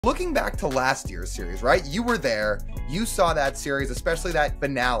Looking back to last year's series, right? You were there. You saw that series, especially that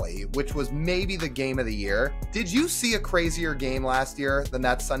finale, which was maybe the game of the year. Did you see a crazier game last year than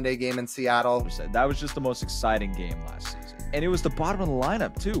that Sunday game in Seattle? That was just the most exciting game last season. And it was the bottom of the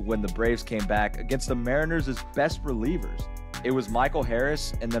lineup, too, when the Braves came back against the Mariners' best relievers. It was Michael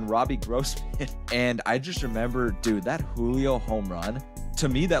Harris and then Robbie Grossman. And I just remember, dude, that Julio home run, to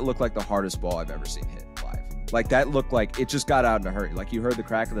me, that looked like the hardest ball I've ever seen hit live. Like, that looked like it just got out in a hurry. Like, you heard the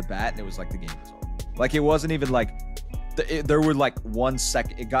crack of the bat, and it was like the game was over. Like, it wasn't even like, there were like 1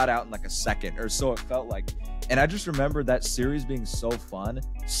 second. It got out in like a second, or so it felt like. And I just remember that series being so fun.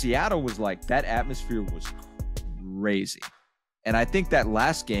 Seattle was like, that atmosphere was crazy. And I think that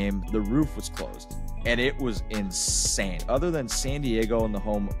last game, the roof was closed, and it was insane. Other than San Diego in their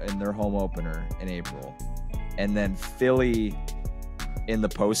home opener in April, and then Philly in the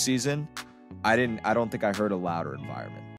postseason, I don't think I heard a louder environment.